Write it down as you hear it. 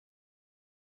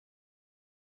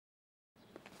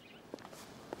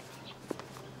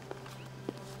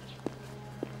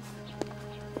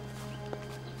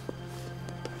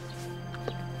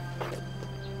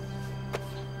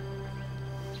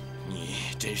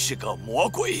真是个魔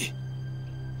鬼！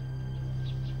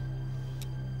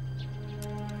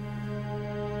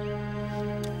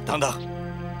等等，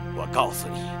我告诉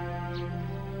你，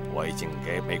我已经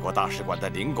给美国大使馆的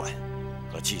领馆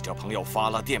和记者朋友发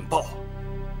了电报，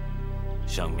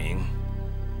声明，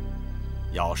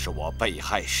要是我被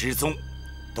害失踪，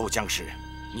都将是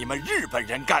你们日本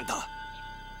人干的，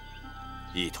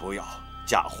意图要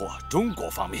嫁祸中国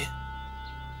方面，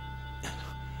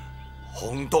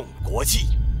轰动国际。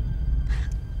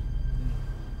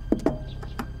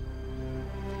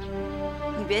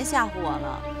你别吓唬我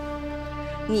了，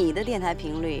你的电台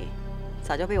频率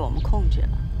早就被我们控制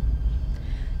了。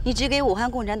你只给武汉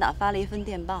共产党发了一份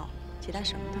电报，其他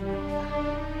什么都没有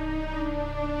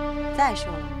发。再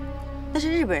说了，那是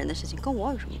日本人的事情，跟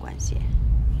我有什么关系？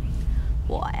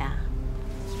我呀，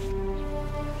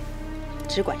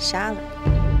只管杀了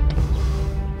你。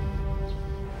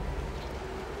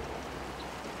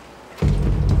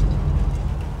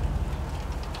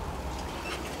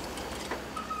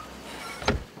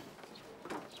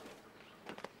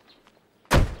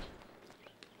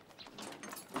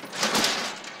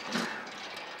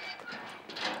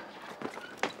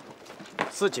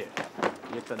 四姐，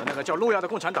你等的那个叫陆亚的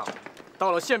共产党，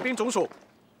到了宪兵总署。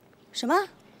什么？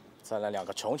再来2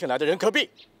个重庆来的人可毙。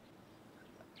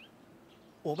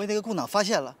我被那个共党发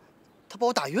现了，他把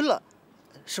我打晕了，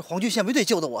是皇军宪兵队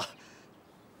救的我。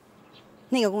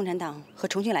那个共产党和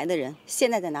重庆来的人现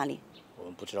在在哪里？我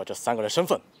们不知道这3个人身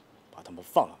份，把他们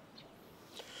放了。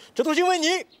这都是因为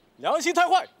你良心太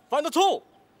坏犯的错误，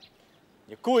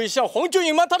你故意向皇军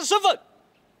隐瞒他的身份。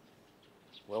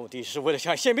 文武第一是为了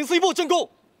向宪兵司令部争功，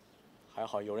还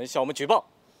好有人向我们举报，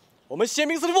我们宪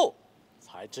兵司令部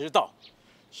才知道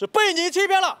是被你欺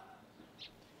骗了。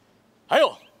还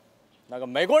有，那个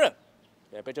美国人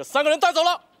也被这3个人带走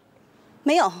了。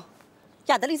没有，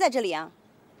雅德利在这里啊。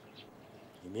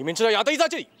你明明知道雅德利在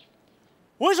这里，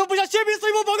为什么不向宪兵司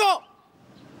令部报告？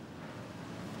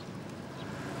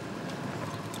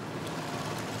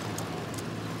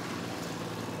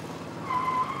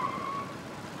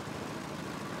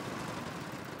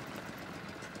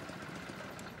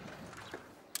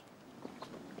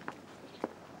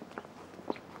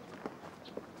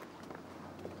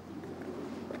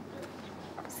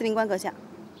 司令官阁下，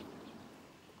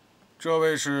这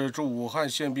位是驻武汉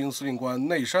宪兵司令官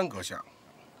内山阁下。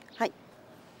嗨。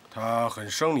他很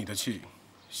生你的气，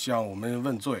向我们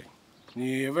问罪。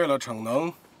你为了逞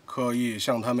能，刻意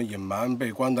向他们隐瞒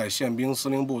被关在宪兵司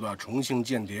令部的重庆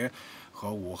间谍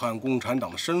和武汉共产党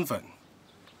的身份。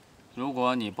如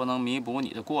果你不能弥补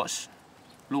你的过失，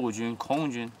陆军、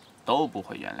空军都不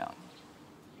会原谅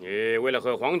你。你为了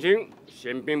和皇军、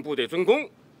宪兵部队争功，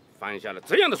犯下了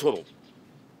这样的错误。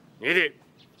 你得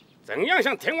怎样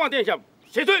向天皇殿下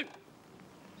谢罪？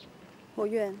我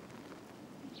愿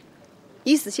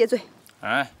以死谢罪。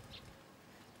哎，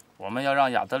我们要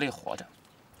让雅德利活着，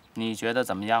你觉得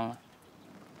怎么样啊？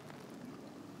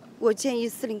我建议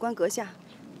司令官阁下，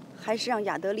还是让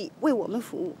雅德利为我们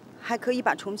服务，还可以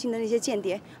把重庆的那些间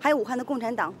谍，还有武汉的共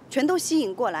产党，全都吸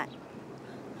引过来，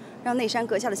让内山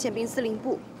阁下的宪兵司令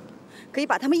部，可以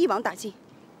把他们一网打尽。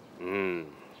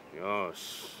要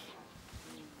是。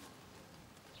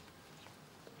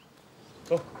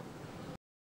 走。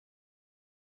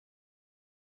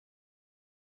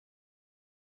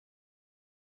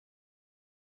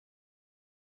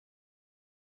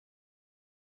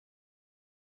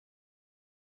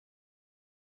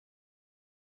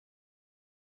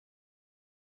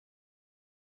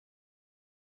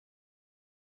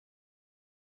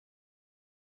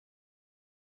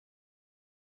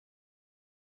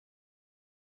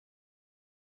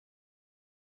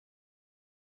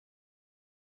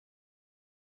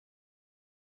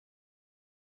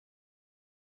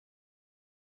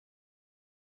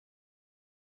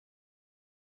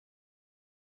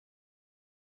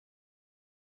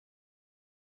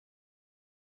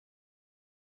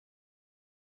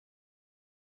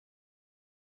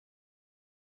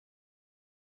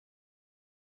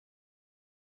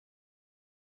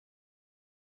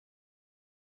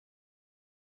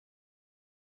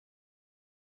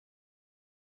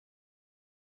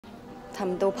他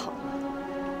们都跑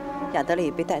了，雅德利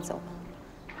也被带走了，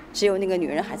只有那个女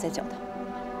人还在教堂。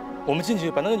我们进去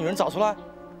把那个女人找出来。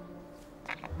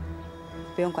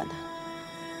不用管她，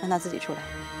让她自己出来，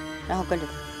然后跟着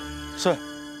她。是。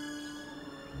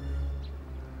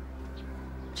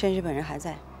趁日本人还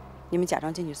在，你们假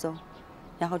装进去搜，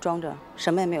然后装着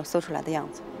什么也没有搜出来的样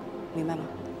子，明白吗？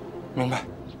明白。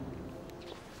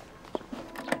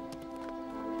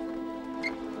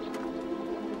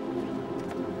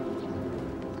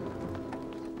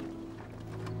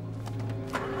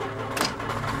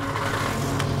 司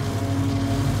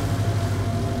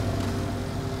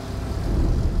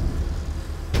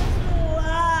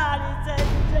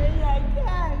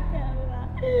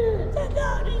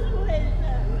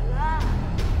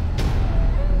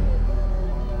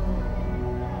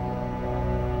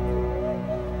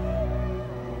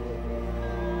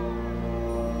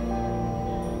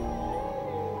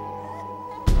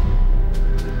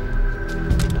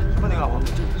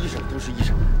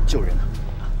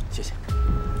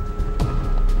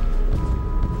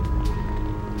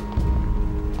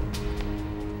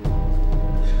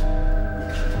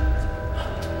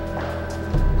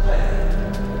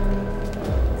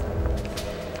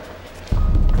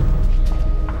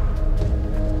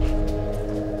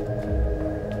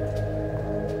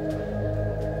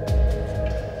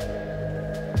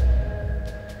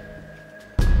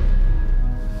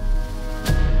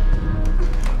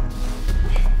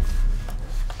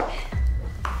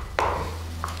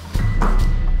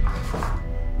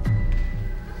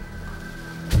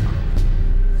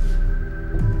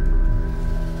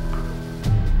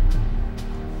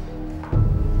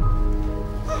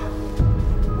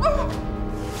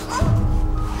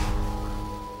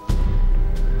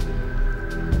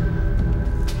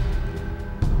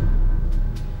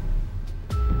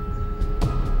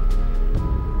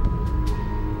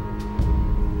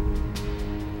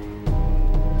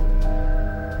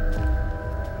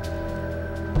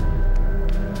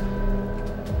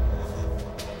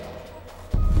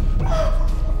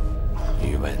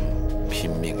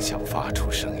发出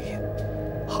声音，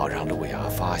好让陆涯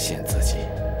发现自己。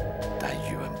但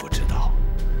宇文不知道，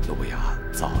陆涯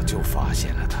早就发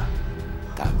现了他。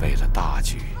但为了大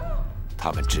局，他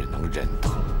们只能忍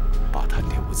痛把他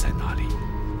留在那里。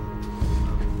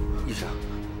医生，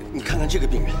你看看这个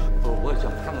病人。我也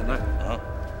想看看那个啊。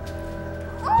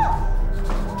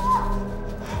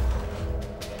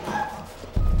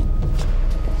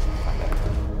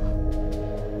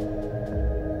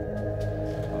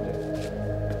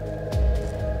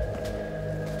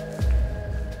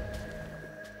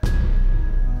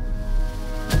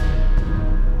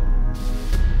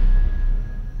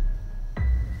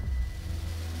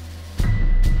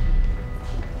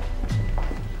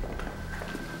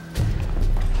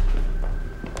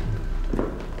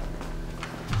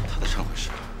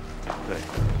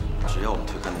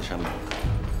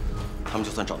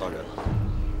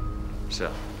 是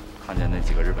啊，看见那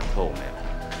几个日本特务没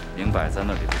有？明摆在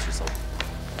那里不去搜。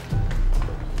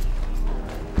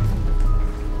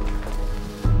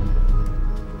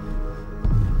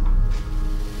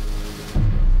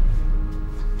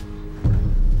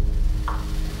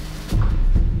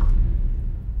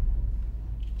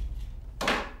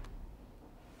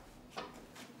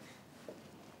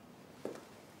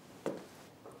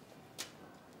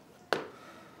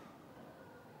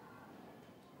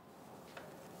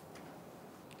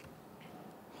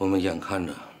我们眼看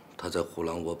着他在虎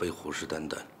狼窝被虎视眈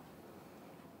眈，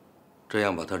这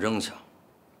样把他扔下，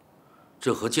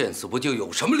这和见死不救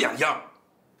有什么两样？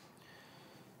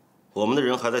我们的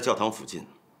人还在教堂附近，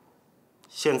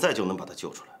现在就能把他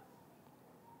救出来。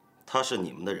他是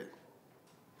你们的人，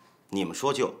你们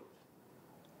说救，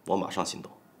我马上行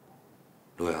动。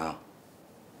陆阳，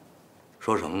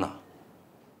说什么呢？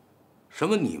什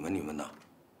么你们的？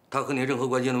他和你任何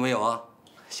关系都没有啊！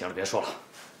行了，别说了。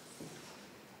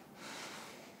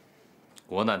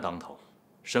 国难当头，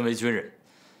身为军人，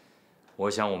我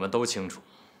想我们都清楚，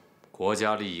国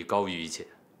家利益高于一切。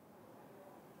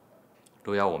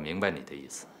陆涯，我明白你的意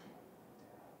思，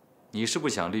你是不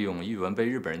想利用玉文被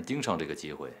日本人盯上这个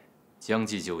机会，将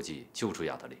计就计，救出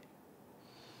雅德利。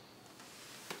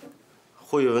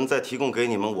惠文在提供给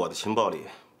你们我的情报里，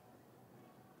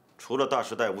除了大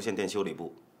时代无线电修理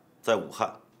部在武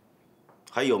汉，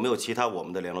还有没有其他我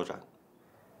们的联络站？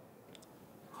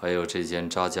 还有这间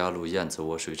扎家路燕子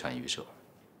窝水产鱼舍，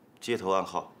街头暗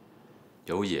号，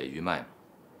有野鱼卖吗？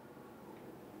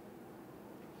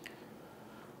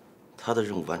他的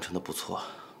任务完成的不错。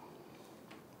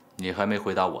你还没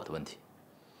回答我的问题。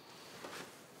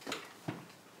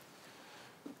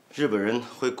日本人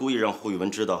会故意让扈玉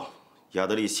文知道雅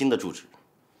德利新的住址，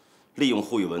利用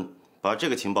扈玉文把这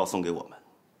个情报送给我们，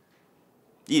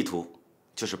意图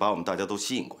就是把我们大家都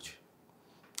吸引过去，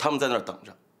他们在那儿等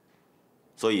着。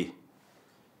 所以，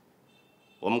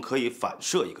我们可以反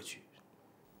射一个局。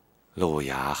陆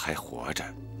涯还活着，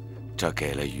这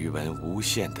给了于文无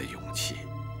限的勇气。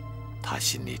他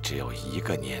心里只有一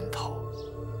个念头：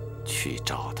去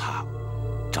找他，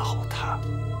找他。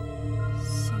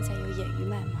现在有野鱼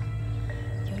卖吗？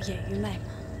有野鱼卖吗？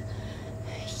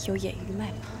有野鱼卖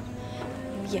吗？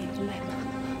有野鱼卖吗？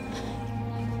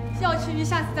要吃鱼，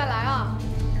下次再来啊！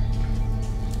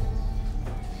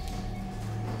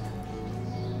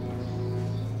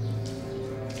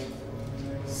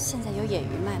 现在有野鱼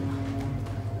卖吗？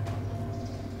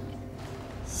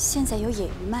现在有野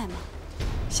鱼卖吗？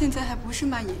现在还不是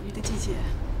卖野鱼的季节。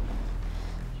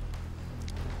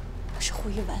我是扈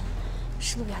玉文，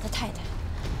是陆涯的太太。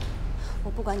我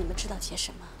不管你们知道些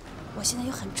什么，我现在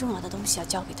有很重要的东西要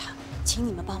交给他，请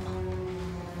你们帮忙。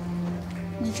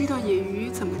你知道野鱼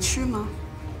怎么吃吗？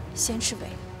先吃尾，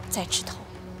再吃头。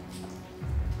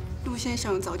陆先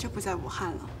生早就不在武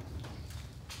汉了。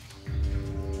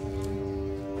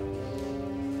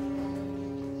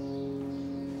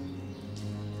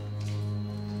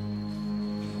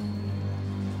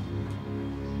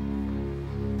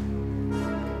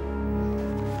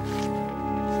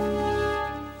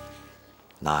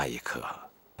 那一刻，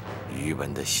于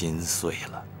文的心碎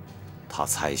了。他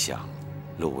猜想，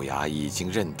陆涯已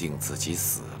经认定自己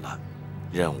死了，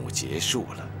任务结束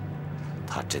了，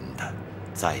他真的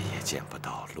再也见不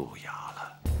到陆涯了。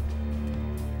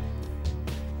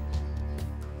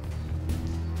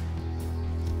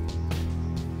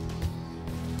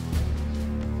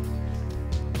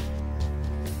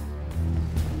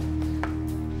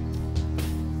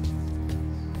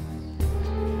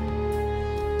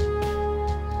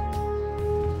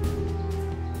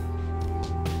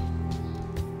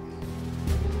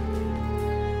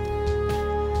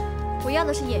我要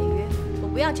的是野鱼，我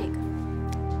不要这个。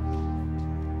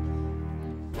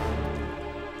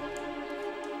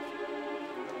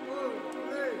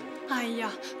阿姨，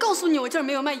告诉你我这儿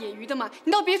没有卖野鱼的嘛，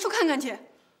你到别处看看去。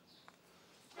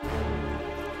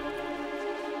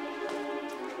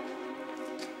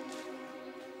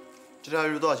这条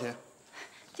鱼多少钱？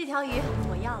这条鱼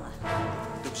我要了。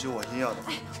对不起，我先要的。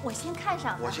哎，我先看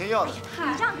上的。我先要的。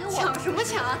你让给我。抢什么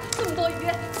抢啊？这么多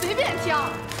鱼，随便挑。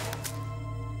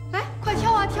来，快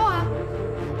挑啊挑啊！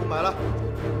不买了。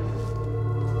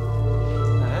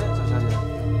哎，周小姐，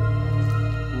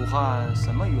武汉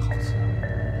什么鱼好吃啊？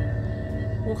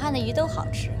武汉的鱼都好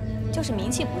吃，就是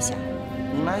名气不小。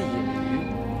你买野鱼？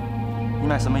你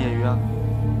买什么野鱼啊？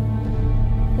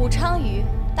武昌鱼、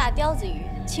大鲷子鱼、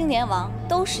青年王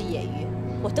都是野鱼，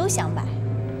我都想买。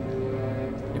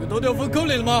你们都掉封口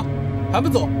里了吗？还不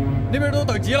走？那边都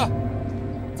等急了，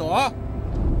走啊！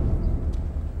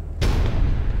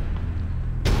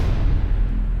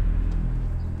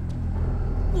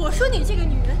我说你这个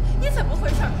女人，你怎么回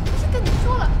事？不是跟你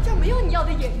说了，这儿没有你要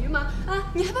的野鱼吗？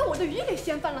啊，你还把我的鱼给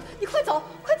掀翻了！你快走，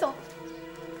快走，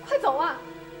快走啊！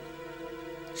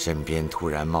身边突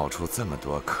然冒出这么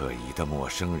多可疑的陌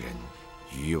生人，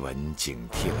于文警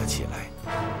惕了起来。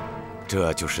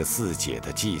这就是四姐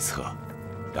的计策，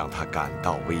让她感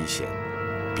到危险，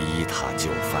逼她就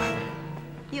范。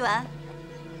一文，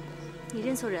你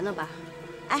认错人了吧？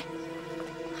哎，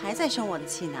还在生我的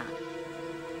气呢。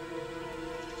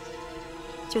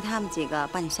就他们几个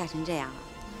把你吓成这样了，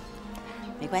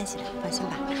没关系的，放心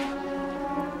吧。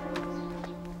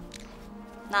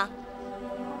那。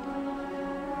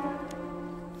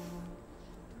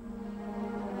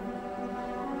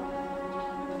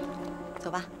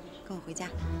走吧，跟我回家。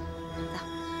走。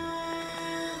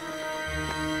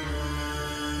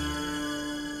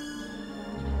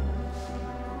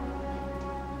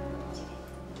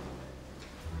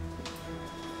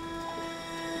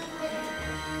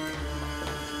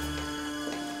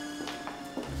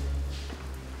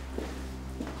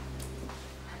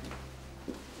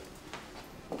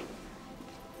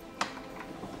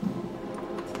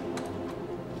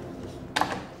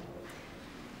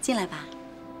进来吧。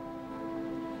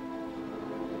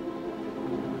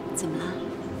怎么了？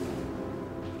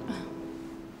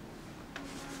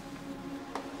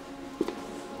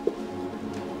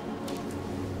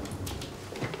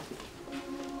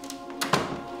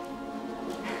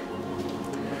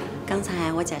刚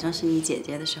才我假装是你姐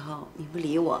姐的时候，你不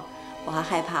理我，我还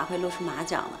害怕会露出马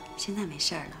脚呢。现在没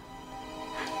事儿了。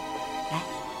来，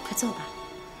快坐吧。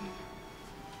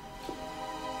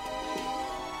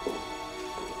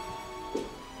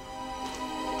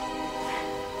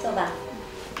坐吧。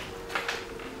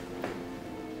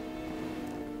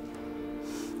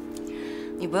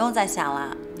你不用再想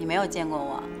了，你没有见过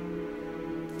我，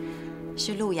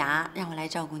是陆涯让我来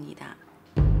照顾你的。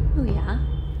陆涯？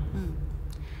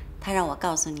他让我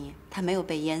告诉你，他没有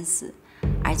被淹死，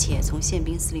而且从宪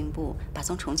兵司令部把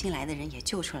从重庆来的人也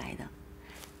救出来的。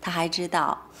他还知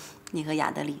道，你和雅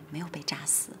德利没有被炸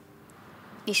死。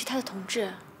你是他的同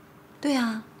志？对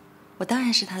啊，我当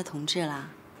然是他的同志啦。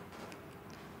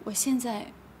我现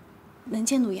在能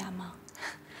见陆涯吗？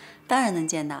当然能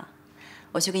见到。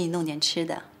我去给你弄点吃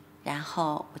的，然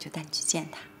后我就带你去见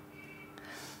他。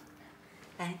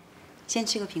来，先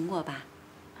吃个苹果吧，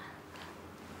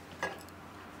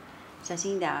小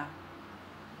心一点儿。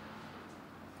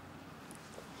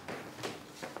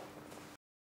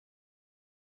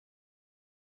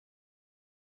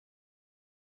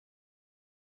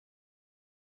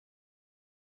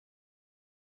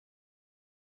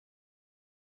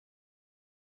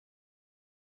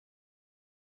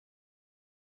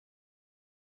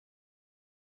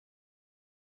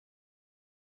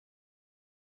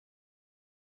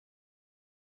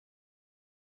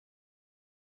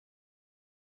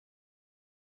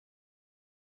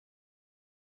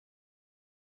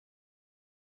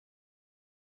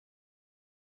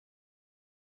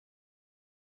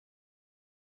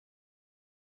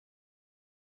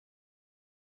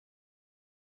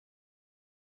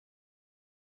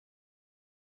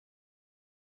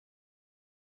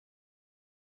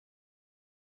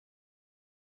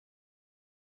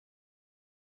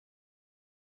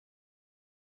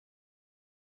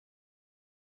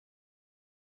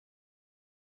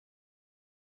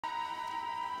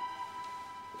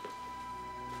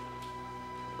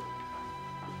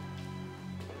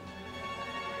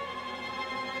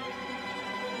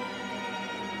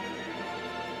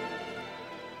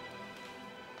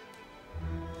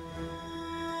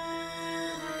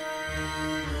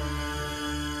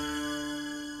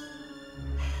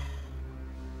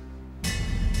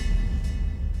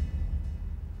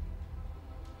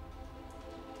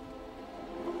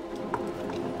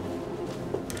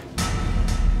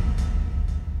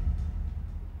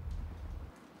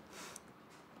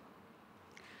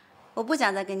我不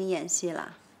想再跟你演戏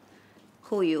了。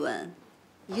扈渝雯，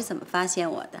你是怎么发现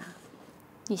我的？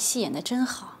你戏演的真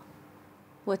好，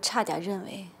我差点认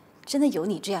为真的有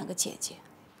你这样个姐姐。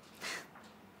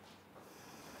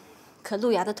可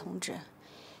陆涯的同志，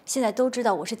现在都知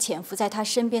道我是潜伏在他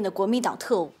身边的国民党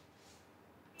特务。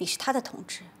你是他的同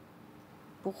志，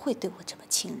不会对我这么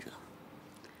亲热。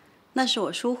那是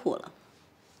我疏忽了，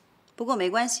不过没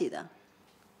关系的，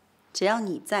只要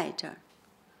你在这儿，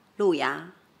陆涯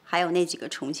还有那几个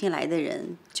重庆来的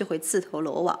人就会自投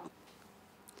罗网。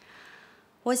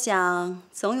我想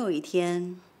总有一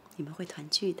天你们会团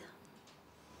聚的。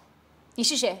你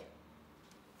是谁？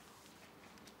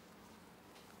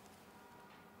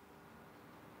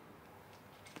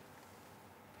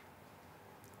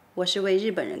我是为日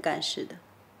本人干事的，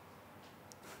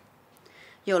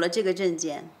有了这个证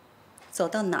件，走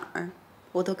到哪儿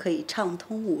我都可以畅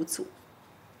通无阻。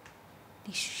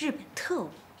你是日本特务？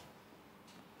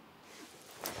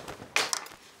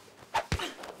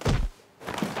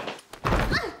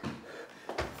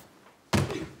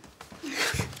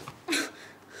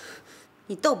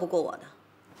你斗不过我的。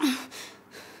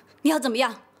你要怎么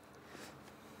样？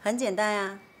很简单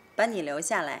呀，把你留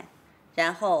下来，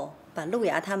然后把陆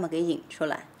涯他们给引出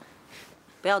来，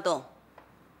不要动。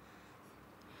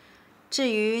至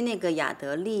于那个雅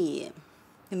德利，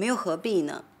也没有何必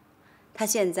呢，他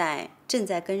现在正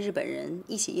在跟日本人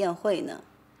一起宴会呢，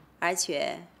而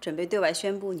且准备对外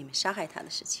宣布你们杀害他的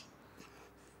事情。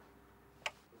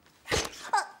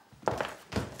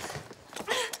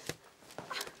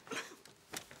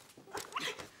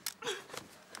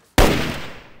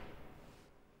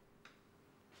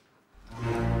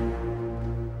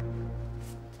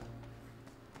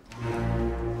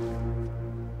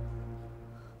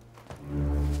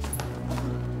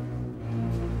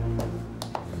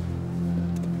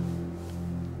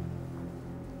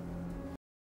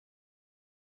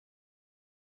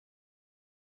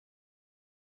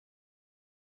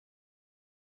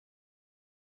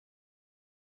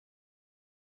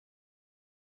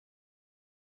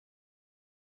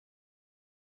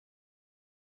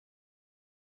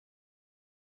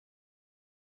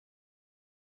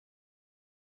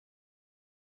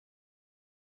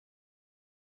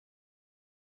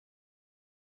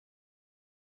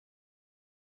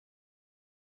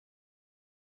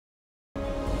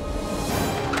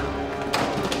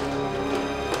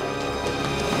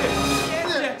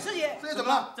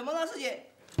怎么了，师姐？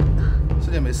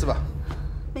师姐没事吧？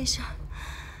没事儿。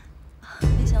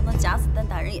没想到夹子弹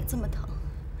打人也这么疼。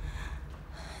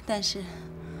但是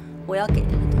我要给他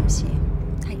的东西，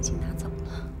他已经拿走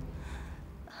了。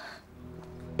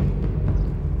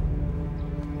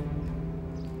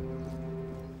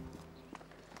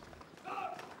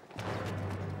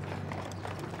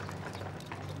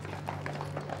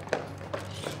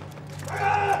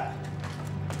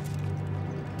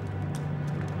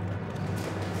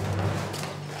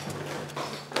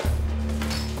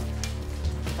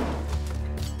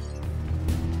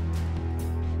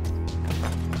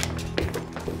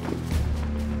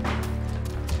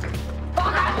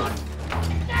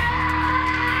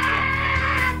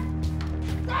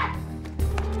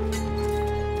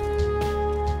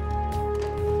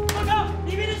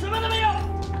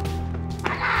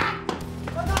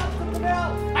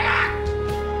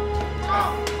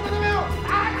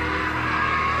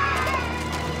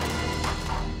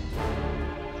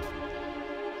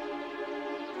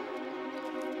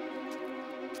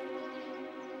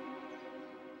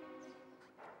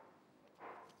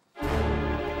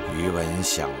于文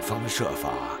想方设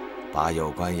法把有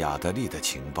关雅德利的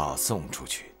情报送出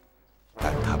去，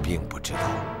但他并不知道，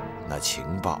那情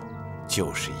报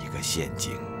就是一个陷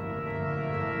阱。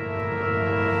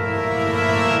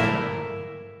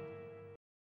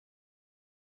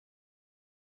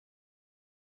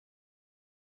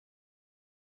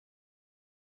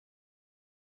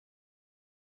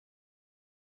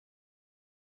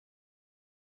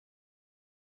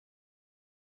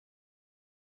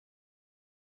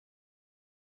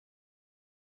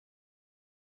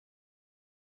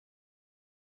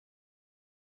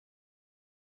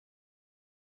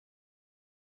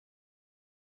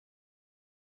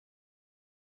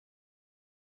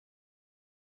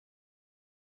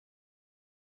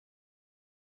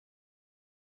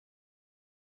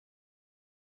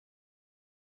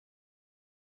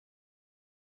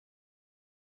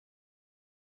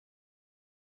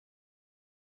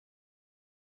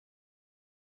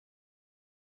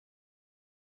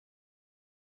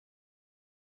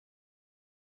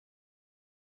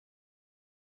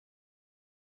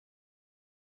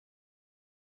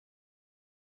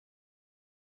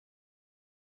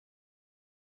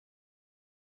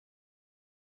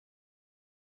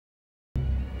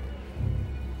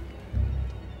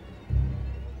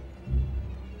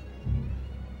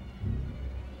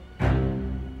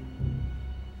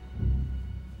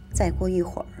再过一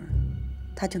会儿，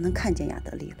他就能看见雅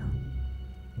德利了。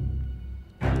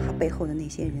他背后的那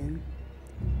些人，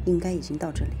应该已经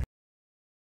到这里了。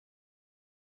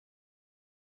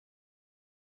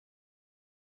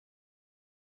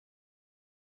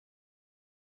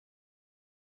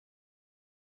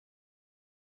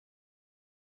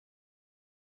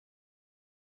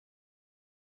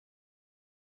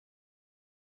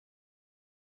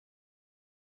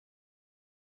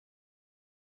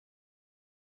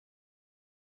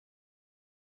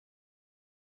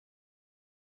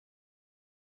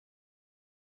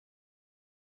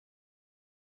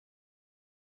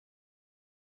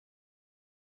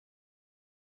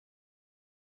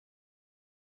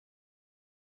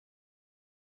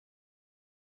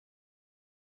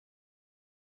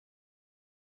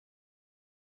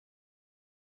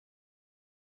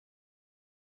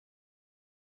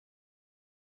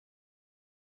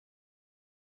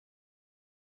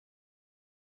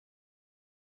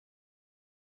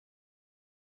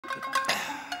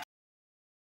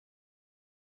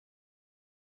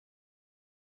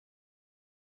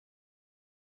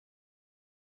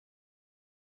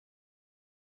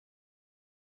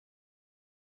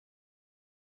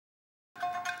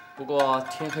 不过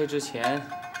天黑之前，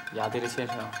雅德利先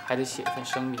生还得写一份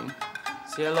声明，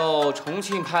揭露重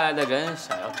庆派来的人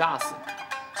想要炸死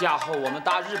你，架后我们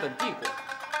大日本帝国，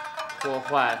破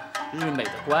坏日美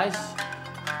的关系。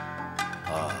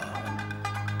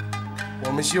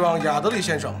我们希望雅德利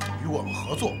先生与我们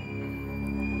合作，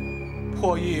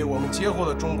破译我们截获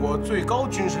了中国最高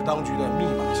军事当局的密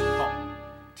码情报，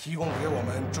提供给我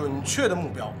们准确的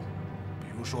目标，比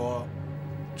如说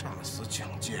炸死蒋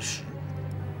介石。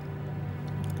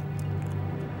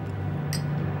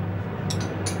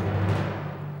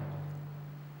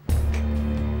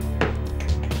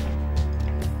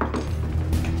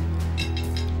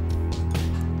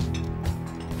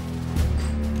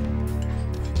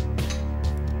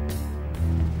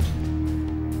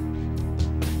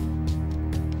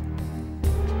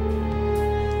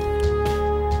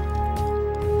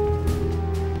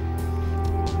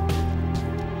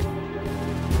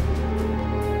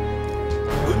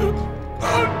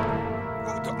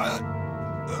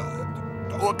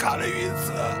 我卡了晕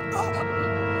死。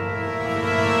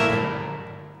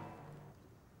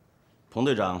彭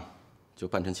队长就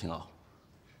扮成秦敖，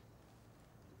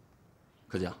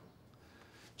可讲，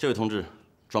这位同志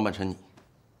装扮成你，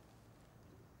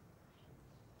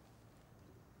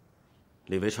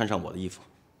李维穿上我的衣服，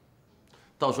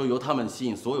到时候由他们吸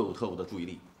引所有特务的注意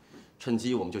力，趁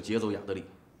机我们就劫走雅德利，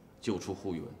救出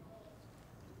扈渝雯。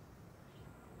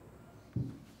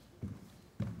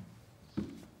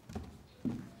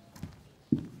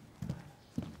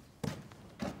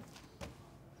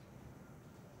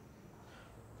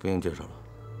 不用介绍了，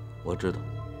我知道，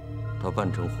他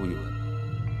扮成扈渝雯。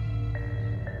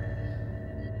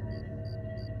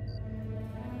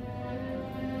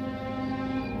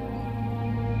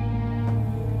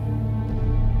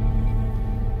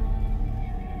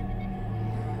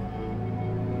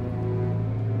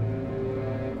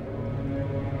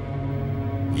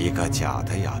一个假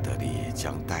的雅德利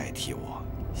将代替我，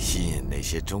吸引那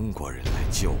些中国人来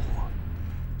救我。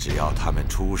只要他们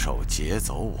出手劫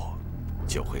走我，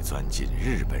 就会钻进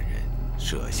日本人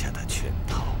设下的圈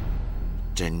套。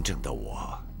真正的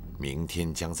我，明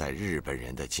天将在日本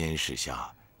人的监视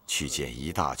下去见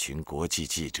一大群国际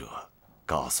记者，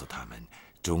告诉他们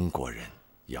中国人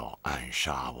要暗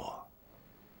杀我。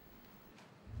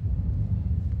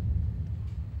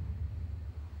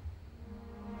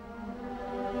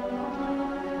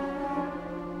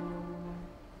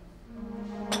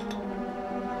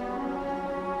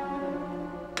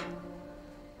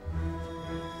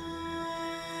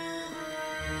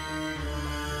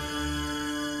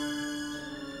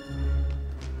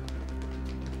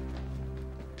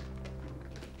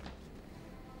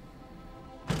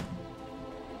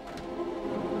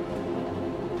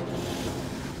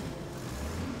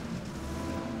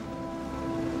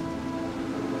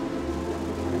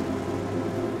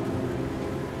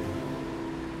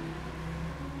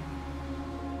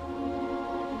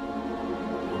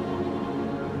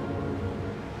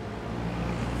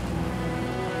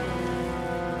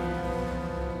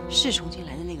是重庆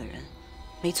来的那个人，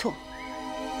没错。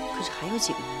可是还有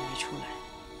几个人没出来，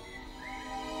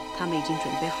他们已经准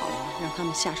备好了让他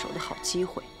们下手的好机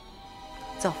会。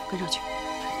走，跟上去。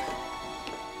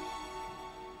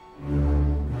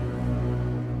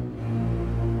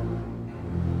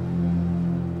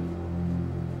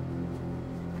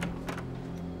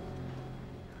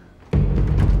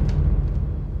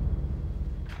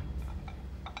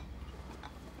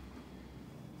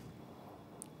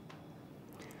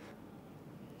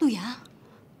涯，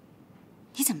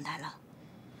你怎么来了？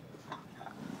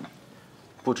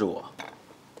不止我，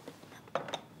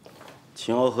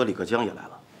秦骜和李克江也来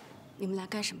了。你们来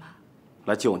干什么？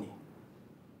来救你，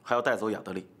还要带走雅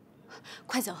德利。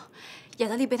快走，雅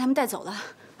德利被他们带走了。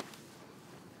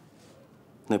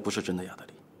那不是真的雅德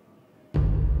利。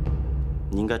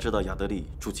你应该知道雅德利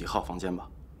住几号房间吧？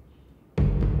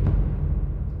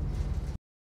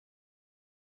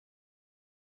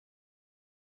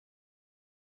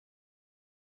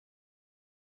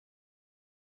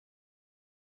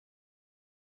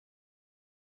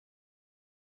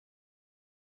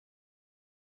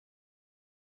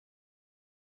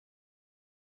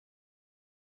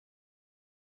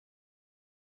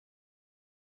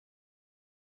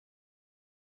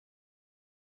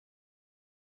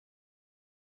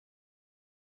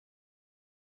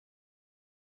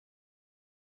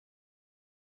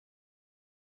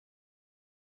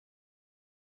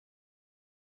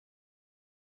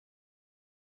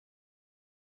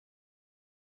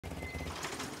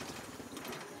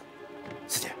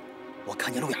四姐，我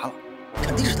看见陆涯了，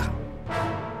肯定是他。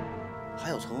还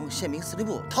有从宪兵司令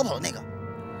部逃跑的那个，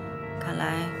看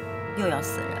来又要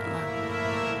死人了。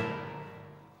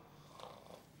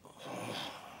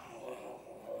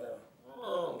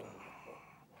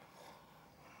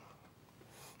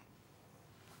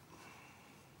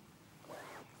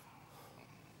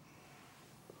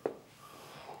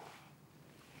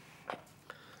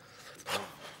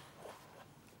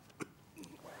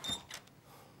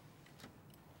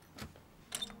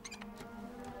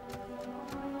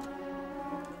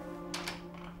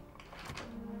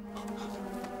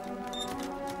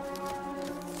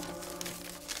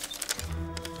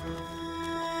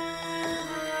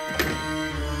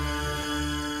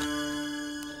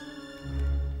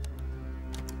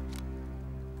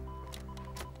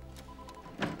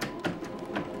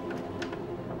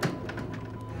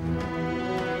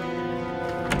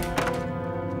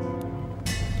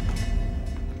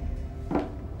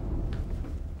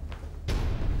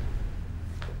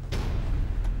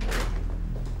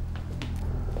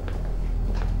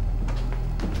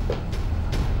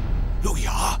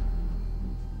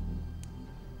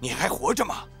你还活着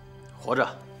吗？活着。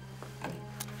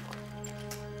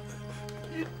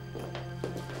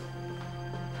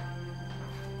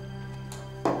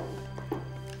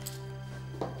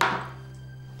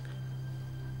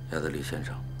亚德利先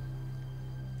生，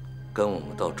跟我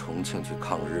们到重庆去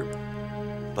抗日吧。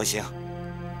不行，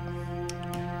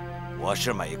我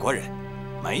是美国人，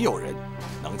没有人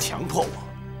能强迫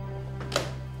我。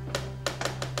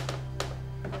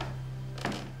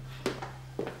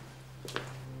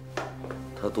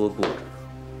 他多固执，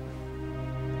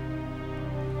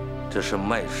这是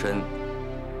卖身，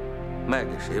卖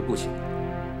给谁不行？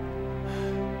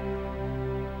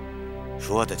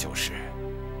说的就是，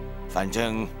反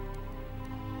正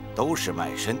都是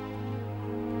卖身。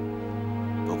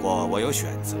不过我有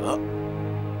选择，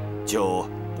就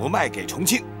不卖给重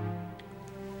庆。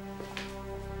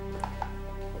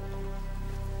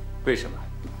为什么？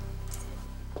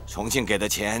重庆给的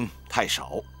钱太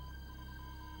少。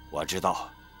 我知道，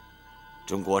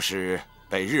中国是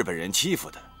被日本人欺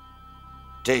负的。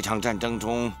这场战争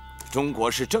中，中国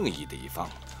是正义的一方。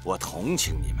我同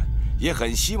情你们，也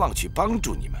很希望去帮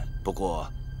助你们。不过，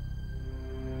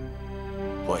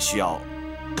我需要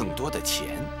更多的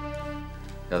钱。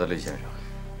亚德利先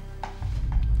生，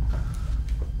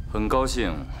很高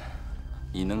兴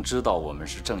你能知道我们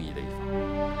是正义的一方。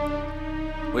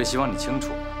我也希望你清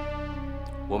楚，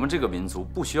我们这个民族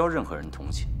不需要任何人同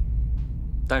情。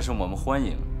 但是我们欢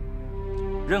迎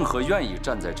任何愿意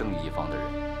站在正义一方的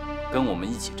人，跟我们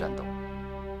一起战斗。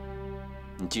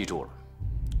你记住了，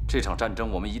这场战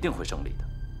争我们一定会胜利的。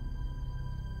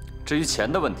至于钱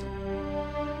的问题，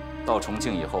到重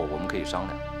庆以后我们可以商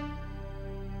量。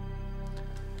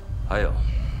还有，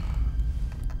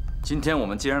今天我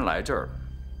们既然来这儿了，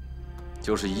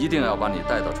就是一定要把你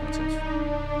带到重庆去，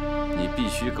你必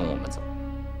须跟我们走。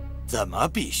怎么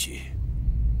必须？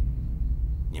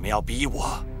 你们要逼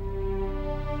我，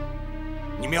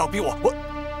你们要逼我，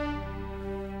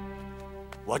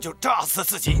我就炸死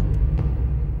自己。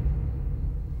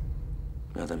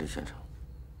亚德利先生，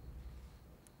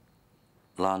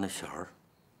拉那弦儿，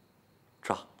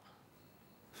炸。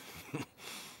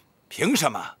凭什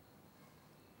么？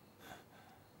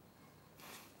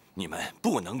你们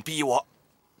不能逼我。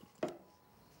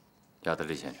亚德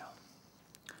利先生。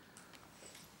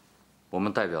 我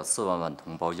们代表4万万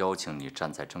同胞邀请你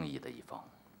站在正义的一方。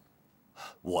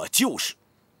我就是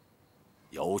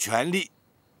有权利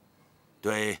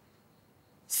对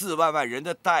4万万人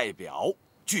的代表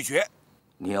拒绝。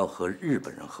你要和日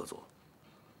本人合作，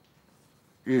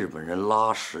日本人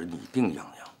拉屎你病殃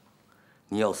殃，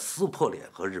你要撕破脸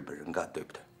和日本人干，对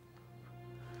不对？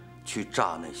去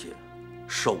炸那些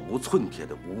手无寸铁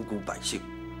的无辜百姓，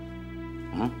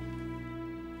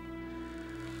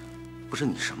不是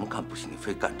你什么干不行，你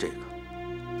非干这个，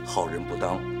好人不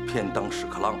当，偏当屎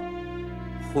壳郎，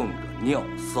混个尿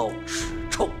骚屎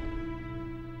臭。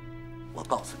我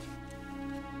告诉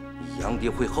你，你杨爹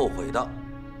会后悔的，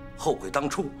后悔当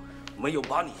初没有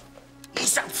把你一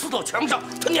下刺到墙上，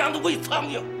他娘的喂苍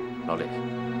蝇！老李，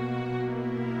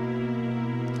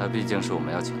他毕竟是我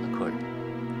们要请的客人，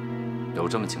有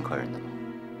这么请客人的吗？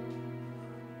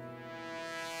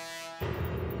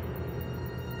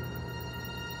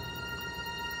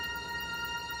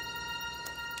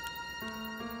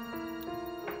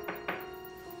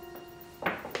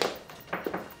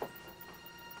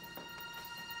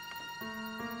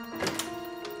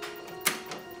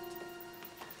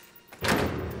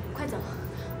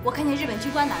我看见日本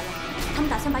军官来了，他们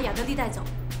打算把雅德利带走。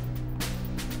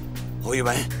胡玉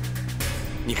文，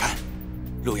你看，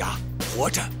陆涯活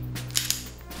着。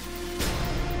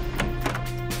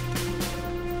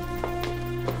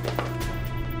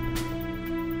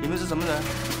你们是什么人？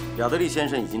雅德利先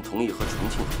生已经同意和重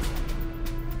庆合作。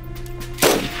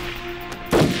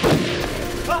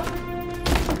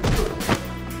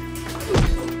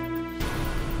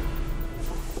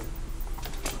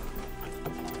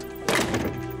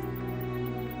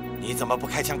 你怎么不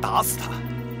开枪打死他？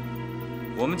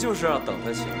我们就是要等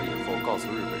他醒了以后，告诉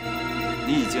日本人，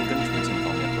你已经跟重庆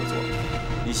方面合作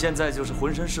了。你现在就是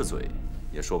浑身是嘴，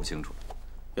也说不清楚。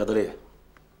雅德利，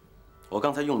我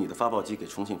刚才用你的发报机给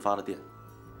重庆发了电，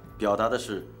表达的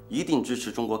是一定支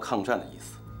持中国抗战的意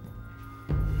思。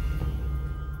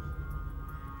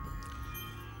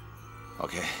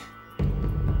OK，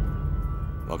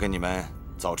 我跟你们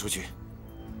走出去，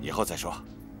以后再说。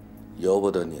由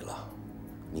不得你了。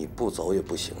 你不走也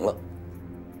不行了。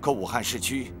可武汉市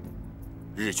区，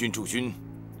日军驻军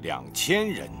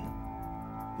2000人，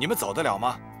你们走得了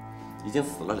吗？已经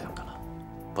死了2个了，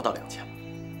不到2000。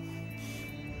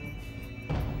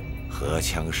荷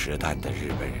枪实弹的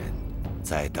日本人，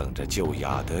在等着救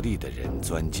雅德利的人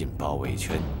钻进包围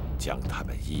圈，将他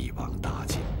们一网打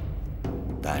尽。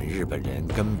但日本人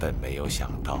根本没有想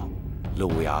到，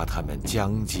陆涯他们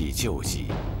将计就计，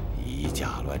以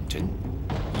假乱真。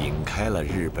 引开了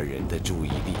日本人的注意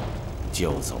力，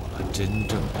救走了真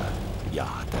正的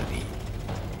雅德利。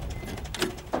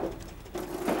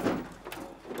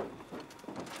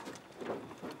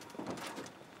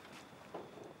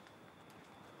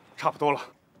差不多了，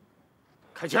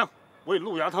开枪，为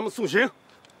陆涯他们送行。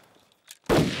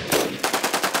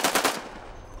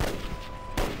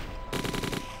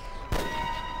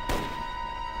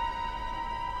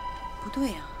不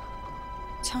对呀，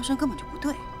枪声根本就不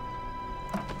对。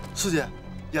 师姐，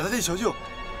雅德利求救！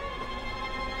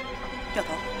掉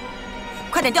头，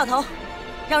快点掉头，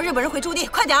让日本人回驻地，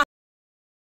快点！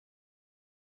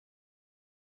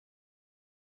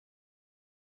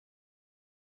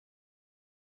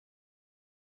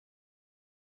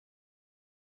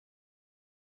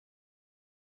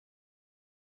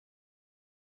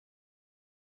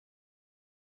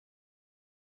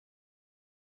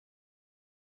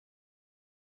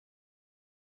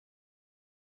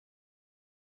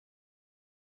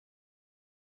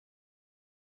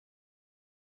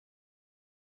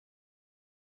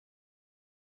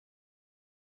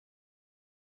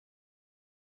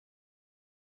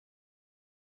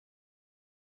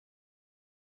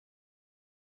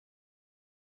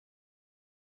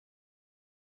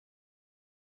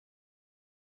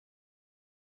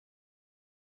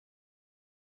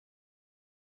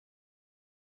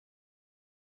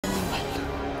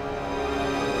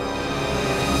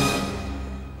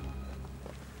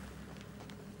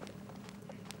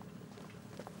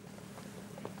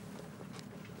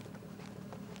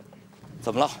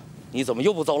怎么了？你怎么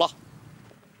又不走了？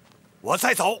我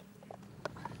再走。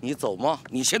你走吗？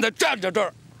你现在站在这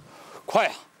儿，快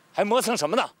呀！还磨蹭什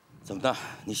么呢？怎么的？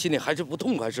你心里还是不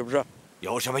痛快是不是？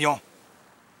有什么用？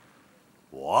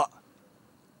我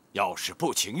要是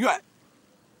不情愿，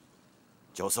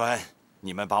就算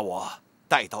你们把我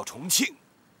带到重庆，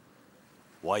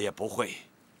我也不会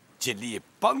尽力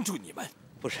帮助你们。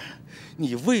不是，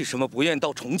你为什么不愿意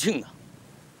到重庆呢？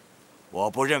我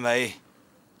不认为。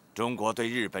 中国对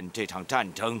日本这场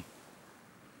战争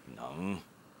能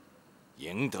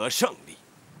赢得胜利。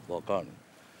我告诉你，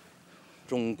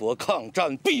中国抗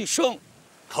战必胜。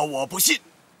可我不信，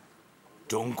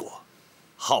中国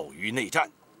好于内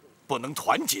战，不能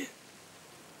团结。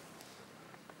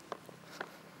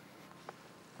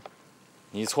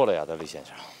你错了，雅德利先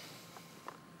生。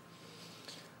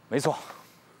没错，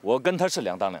我跟他是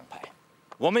两党两派，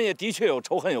我们也的确有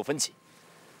仇恨有分歧。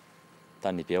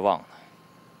但你别忘了，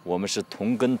我们是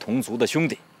同根同族的兄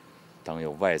弟。当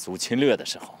有外族侵略的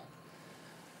时候，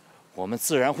我们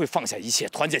自然会放下一切，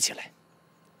团结起来，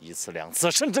一次两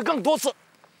次，甚至更多次。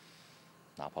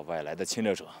哪怕外来的侵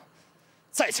略者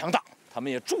再强大，他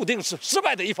们也注定是失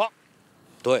败的一方。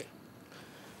对，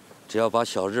只要把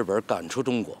小日本赶出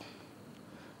中国，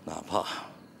哪怕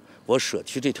我舍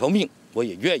去这条命，我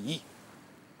也愿意。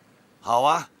好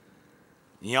啊，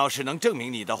你要是能证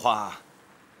明你的话，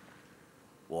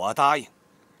我答应，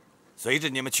随着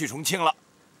你们去重庆了。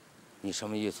你什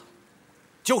么意思？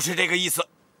就是这个意思。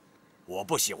我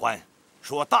不喜欢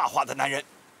说大话的男人。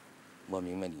我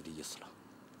明白你的意思了。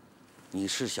你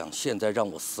是想现在让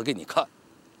我死给你看，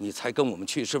你才跟我们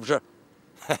去，是不是？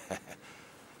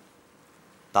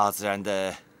大自然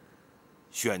的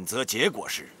选择结果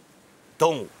是，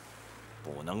动物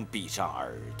不能闭上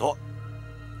耳朵，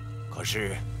可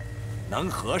是能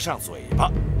合上嘴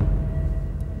巴。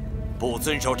不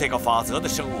遵守这个法则的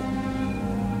生物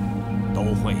都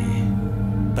会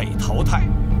被淘汰。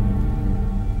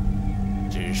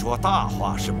只说大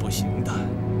话是不行的，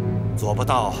做不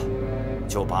到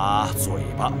就把嘴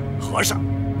巴合上。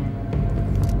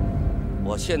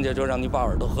我现在就让你把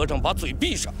耳朵合上，把嘴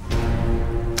闭上。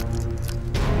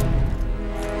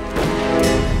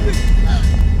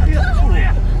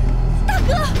大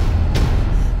哥，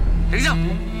停下！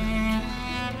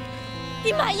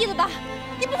你满意了吧？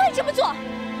你不配这么做。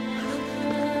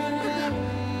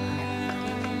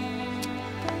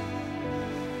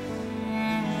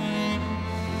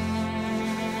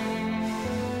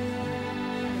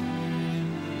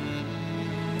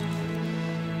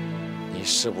你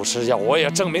是不是要我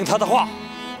也证明他的话？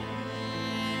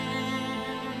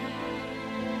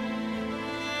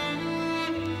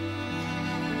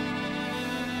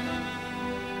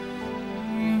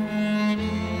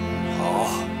好，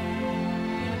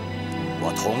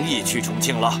我同意去重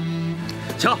庆了。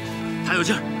瞧，他有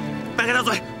劲儿，掰开他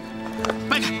嘴，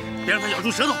掰开，别让他咬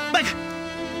住舌头，掰开。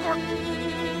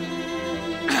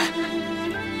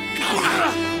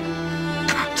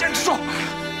坚持住！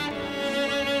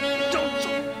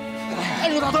按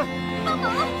住他腿，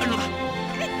按住他！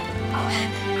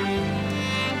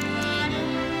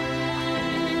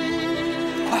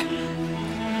快！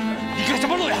你干什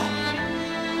么，陆阳？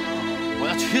我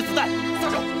要取子弹，撒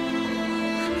手！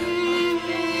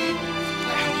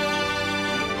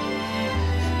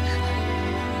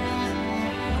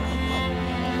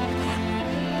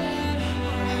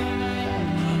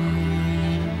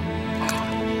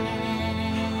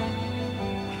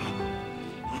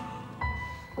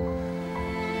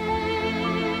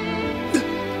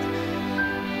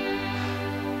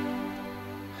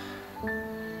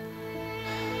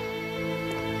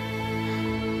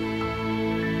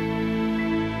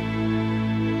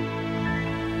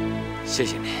谢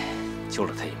谢你，救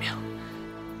了他一命。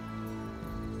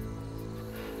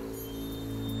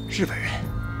日本人，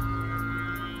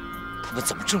他们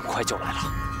怎么这么快就来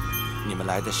了？你们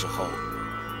来的时候，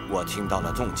我听到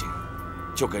了动静，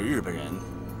就给日本人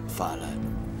发了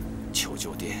求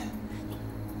救电。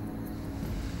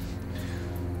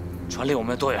船离我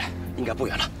们多远？应该不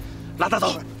远了，拉他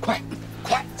走，快，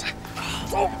快，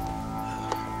走！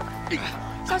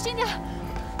小心点。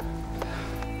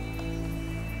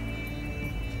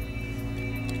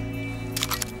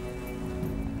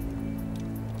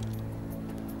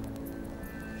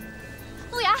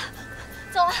陆阳，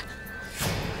走啊！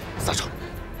撒手！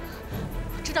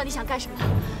我知道你想干什么，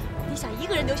你想一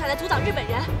个人留下来阻挡日本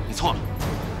人。你错了，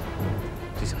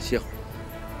就想歇会儿。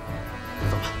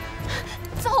走吧。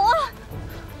走啊！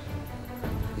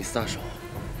你撒手！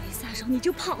你撒手你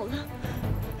就跑了。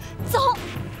走！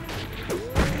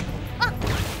啊！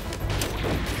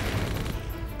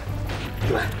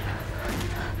玉文，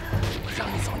我让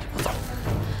你走你不走。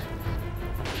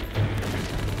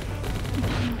你答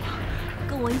应我，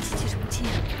跟我一起去重庆。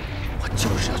我就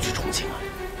是要去重庆啊！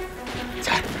起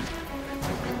来！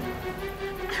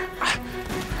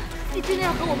你真的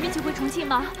要和我们一起回重庆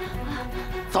吗？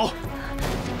走！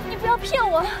你不要骗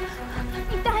我！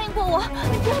你答应过我，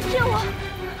你不要骗我！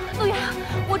陆阳，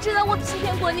我知道我欺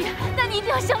骗过你，但你一定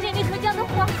要相信你可讲的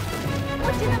话。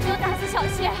我真的没有打死小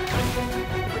谢，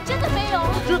我真的没有。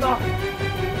知道。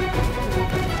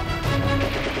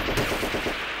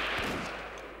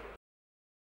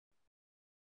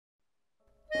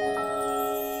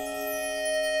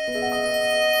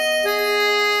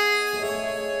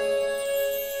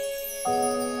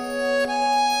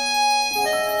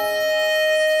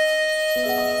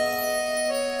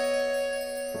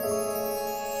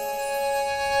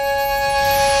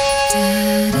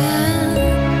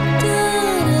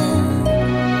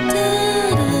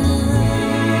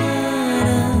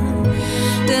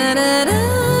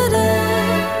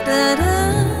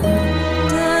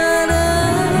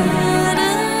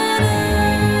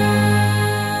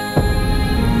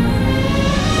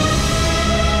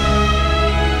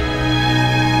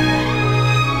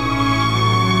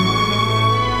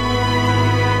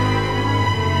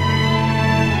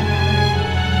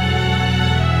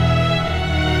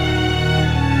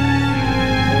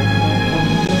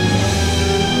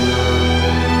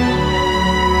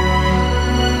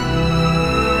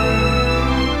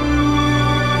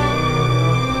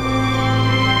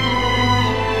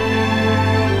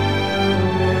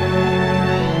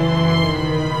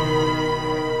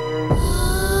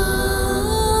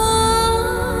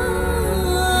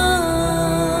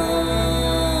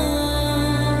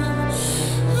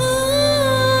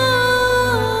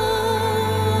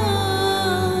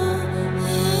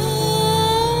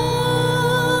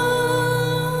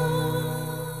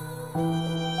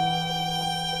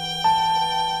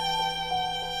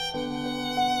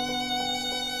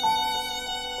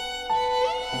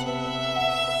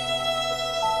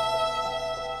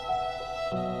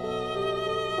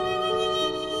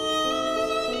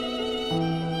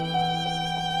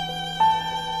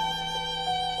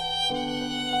了。